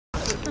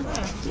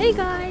Hey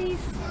guys!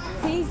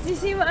 Do you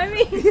see what I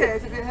mean? Yeah,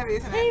 it's a bit heavy,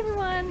 isn't it? Hey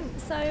everyone!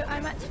 So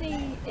I'm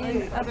actually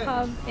in a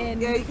pub in...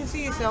 Yeah, you can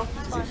see yourself.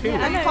 Yeah,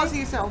 I know. You can't see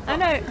yourself. I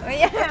know.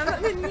 Yeah, I'm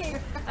not with you.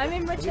 I'm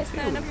in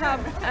Rochester in a pub.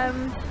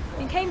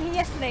 We came here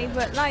yesterday,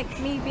 but like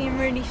me being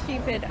really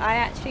stupid, I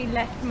actually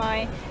left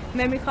my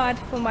memory card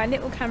for my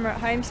little camera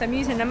at home, so I'm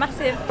using a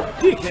massive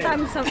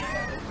Samsung.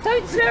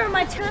 Don't swear on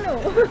my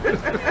channel!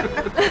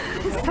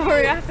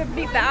 Sorry, I have to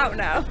bleep that out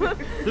now.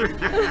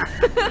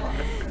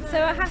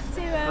 So I have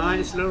to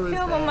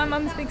film on my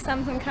mum's big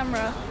Samsung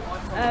camera.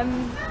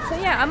 So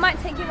yeah, I might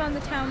take you around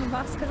the town with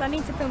us because I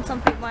need to film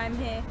something while I'm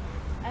here.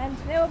 And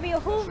there will be a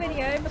haul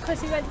video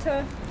because we went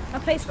to a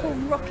place called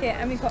Rocket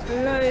and we got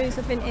loads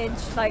of vintage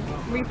like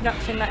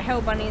reproduction, like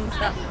Hell Bunny and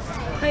stuff,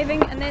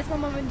 clothing. And there's my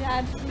mum and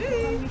dad.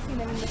 You've seen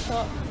them in the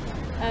shop.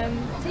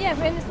 So yeah,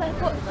 we're in this like,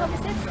 what pub is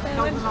this?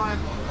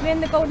 We're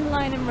in the Golden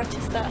Lion in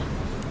Rochester,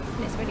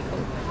 and it's really cool.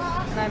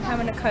 And I'm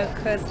having a Coke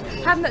because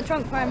I haven't got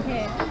drunk while I'm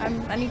here.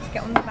 I need to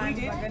get on the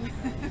bandwagon.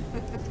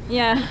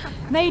 Yeah,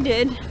 they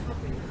did.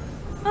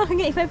 Oh, I can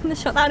get you to open the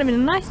shop. That would have been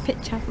a nice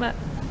picture, but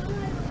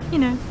you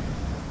know.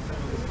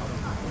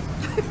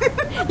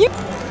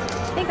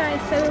 Hey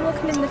guys, so we're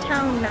walking in the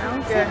town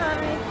now. Say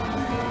hi.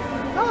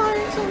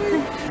 Hi,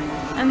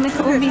 sorry. And look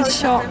at all these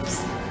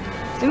shops.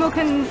 We're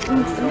walking,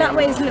 that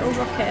way is Little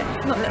Rocket,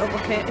 not Little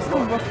Rocket, it's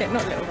called Rocket,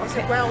 not Little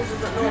Rocket. Wells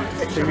is at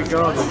the Secret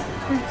Garden.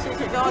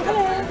 Secret Garden.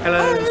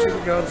 Hello,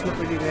 Secret Garden's not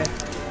really there.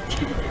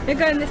 We're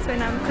going this way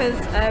now because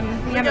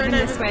we haven't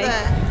been this way.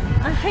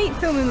 I hate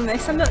filming on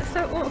this, I look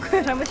so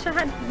awkward, I wish I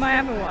had my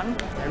other one.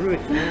 They're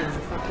ruined now, it's a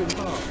fucking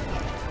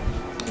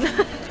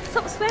park.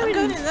 Stop swearing.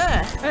 I'm going in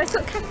there. It's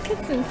got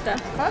kids and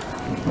stuff. Huh?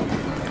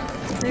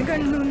 They're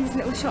going in all these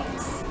little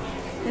shops.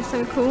 They're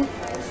so cool.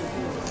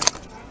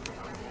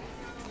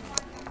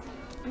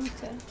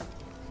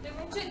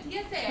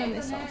 Turn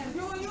this off.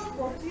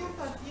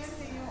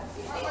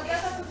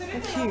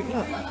 They're cute,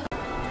 look.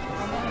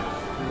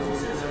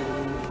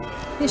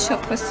 This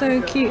shop was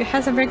so cute. It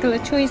has a regular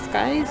choice,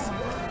 guys.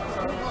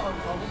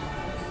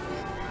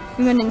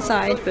 We went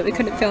inside, but we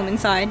couldn't film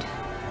inside.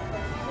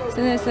 So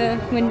there's a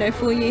window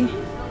for you.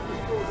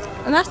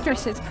 And that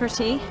dress is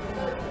pretty. Look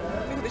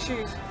at the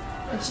shoes.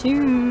 The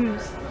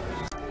shoes.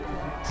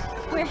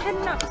 We're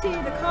heading up to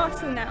the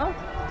castle now.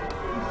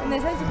 And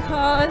there's loads of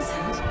cars.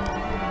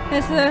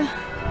 There's the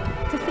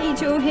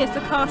cathedral, here's the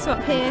castle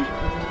up here.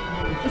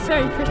 It's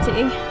very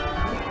pretty.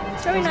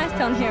 It's very nice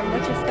down here in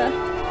Rochester.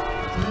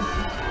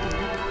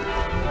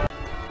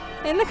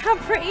 And look how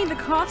pretty the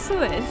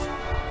castle is.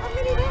 Oh,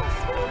 really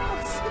nice,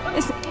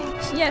 really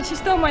nice. Yeah, she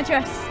stole my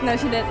dress. No,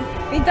 she didn't.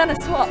 We've done a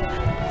swap.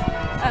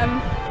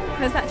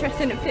 Because that dress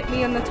didn't fit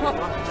me on the top.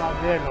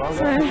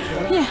 So,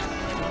 yeah.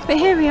 But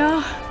here we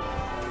are.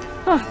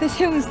 Oh, this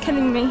hill is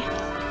killing me.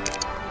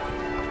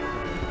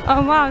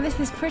 Oh wow, this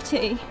is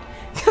pretty.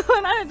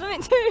 And I've done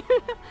it too.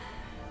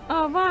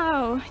 Oh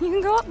wow, you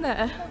can go up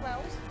there.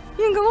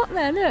 You can go up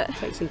there, look.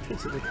 Take some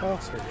pictures of the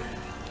castle.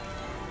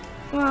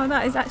 Wow,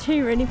 that is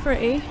actually really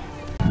pretty.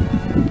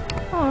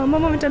 Oh, my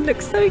mum and dad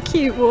look so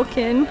cute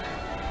walking.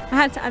 I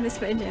had to add this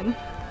footage in.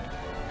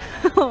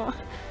 So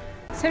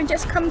we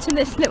just come to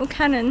this little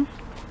cannon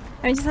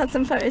and we just had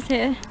some photos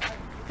here.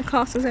 The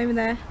castle's over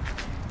there.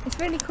 It's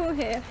really cool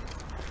here.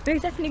 We're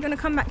definitely going to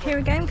come back here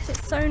again because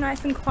it's so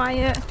nice and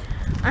quiet.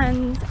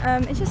 And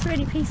it's just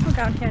really peaceful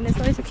down here, and there's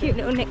loads of cute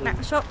little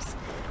knick-knack shops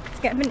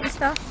to get vintage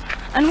stuff.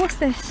 And what's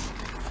this?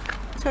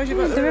 Tells you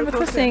about the river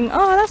crossing.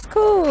 Oh, that's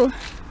cool.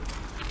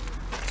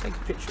 Take a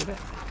picture of it.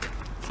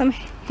 Some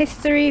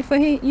history for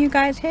you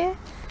guys here.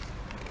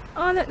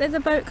 Oh look, there's a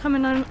boat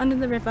coming on under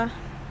the river.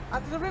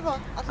 Under the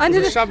river? Under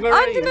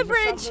the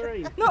bridge,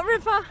 Submarine. not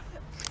river.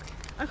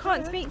 I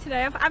can't speak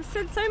today. I've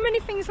said so many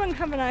things wrong,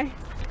 haven't I?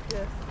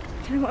 Yes.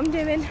 I don't know what I'm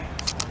doing.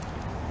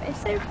 But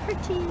it's so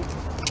pretty.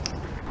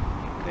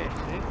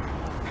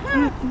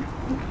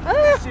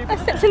 Oh, I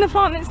stepped in the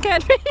plant and it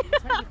scared me.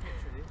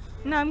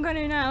 No, I'm going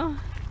to now.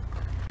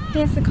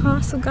 Here's the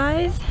castle,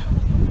 guys.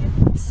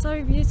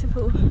 So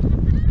beautiful.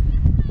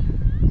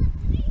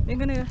 We're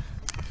going to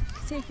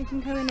see if we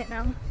can go in it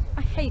now.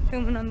 I hate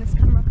filming on this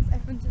camera because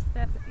everyone just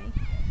stares at me.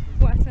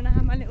 Worse when I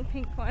have my little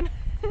pink one.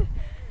 It's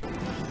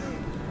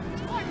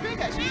quite big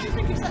actually. You just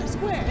think it's that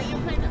square. You're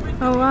playing that really.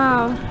 Oh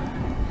wow.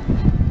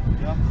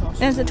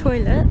 There's the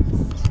toilets.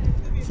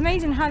 It's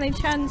amazing how they've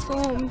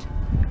transformed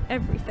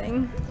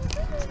everything.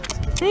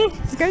 See,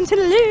 it's going to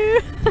the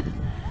loo.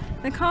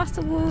 The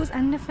castle walls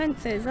and the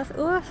fences. That's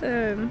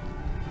awesome.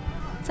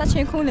 It's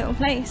actually a cool little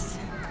place.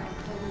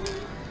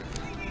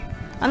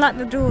 I like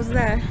the doors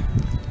there.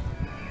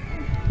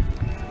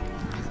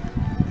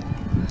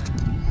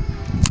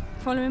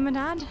 Following my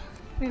dad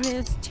with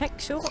his check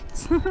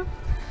shorts.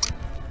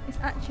 It's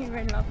actually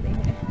really lovely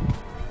here.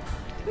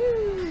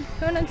 Woo.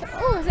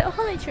 Oh, is it a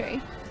holly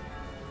tree?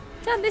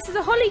 Dad, this is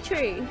a holly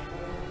tree.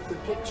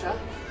 Good picture.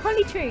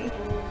 Holly tree.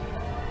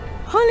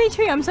 Holly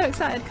tree. I'm so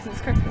excited because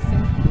it's Christmas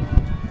soon.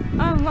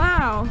 Oh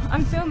wow.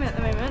 I'm filming at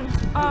the moment.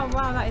 Oh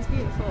wow, that is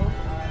beautiful.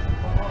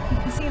 You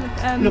can see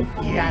the Look,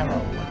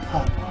 yarrow,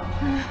 Papa.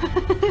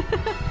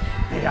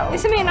 Yeah.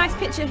 This would be a nice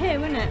picture here,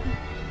 wouldn't it?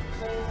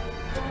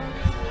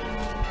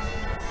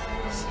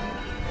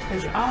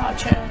 There's your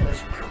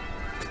archers.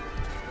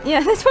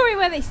 Yeah, that's probably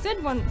where they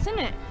stood once, isn't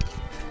it?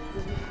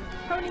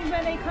 Probably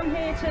where they come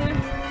here to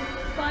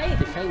fight.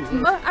 Defend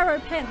it. Oh, arrow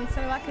pen,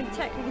 so I can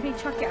technically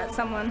chuck it at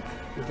someone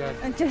Your dad.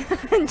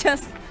 and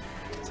just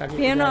Tag it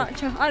be an your dad.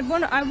 archer. I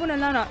want to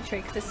learn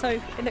archery because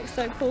it looks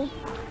so cool.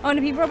 I want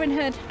to be Robin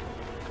Hood,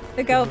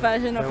 the girl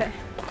version of it.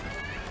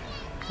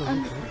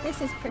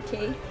 This is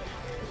pretty.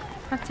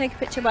 I have to take a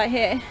picture right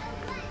here.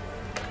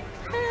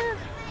 Ah.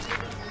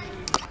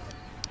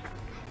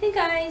 Hey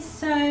guys,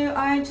 so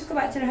I just got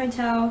back to the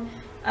hotel.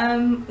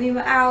 We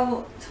were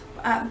out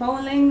at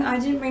bowling. I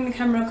didn't bring the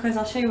camera because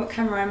I'll show you what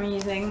camera I'm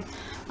using.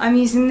 I'm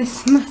using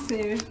this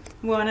massive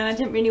one, and I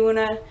didn't really want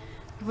to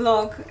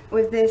vlog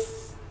with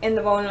this in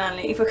the bowling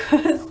alley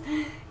because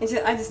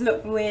I just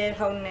look weird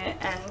holding it.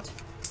 And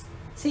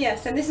so yeah,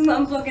 so this is what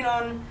I'm vlogging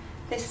on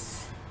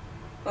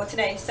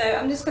today. So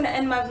I'm just going to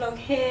end my vlog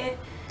here.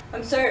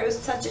 I'm sorry it was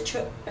such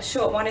a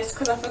short one. It's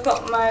because I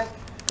forgot my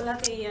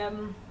bloody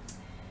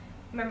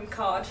memory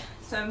card.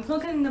 So I'm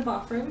vlogging in the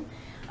bathroom.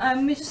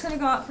 We're just going to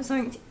go out for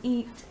something to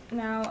eat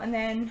now, and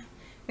then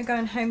we're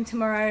going home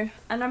tomorrow.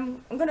 And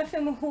I'm going to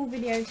film a haul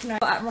video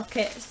tonight at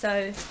Rocket,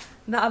 so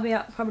that'll be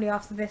up probably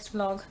after this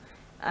vlog.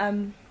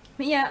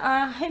 But yeah,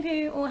 I hope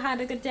you all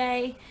had a good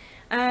day.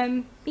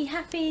 Be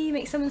happy,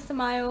 make someone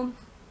smile,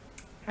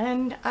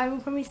 and I will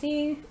probably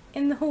see you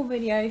in the haul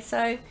video.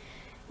 So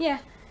yeah,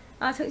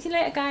 I'll talk to you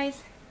later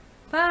guys.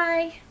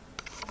 Bye.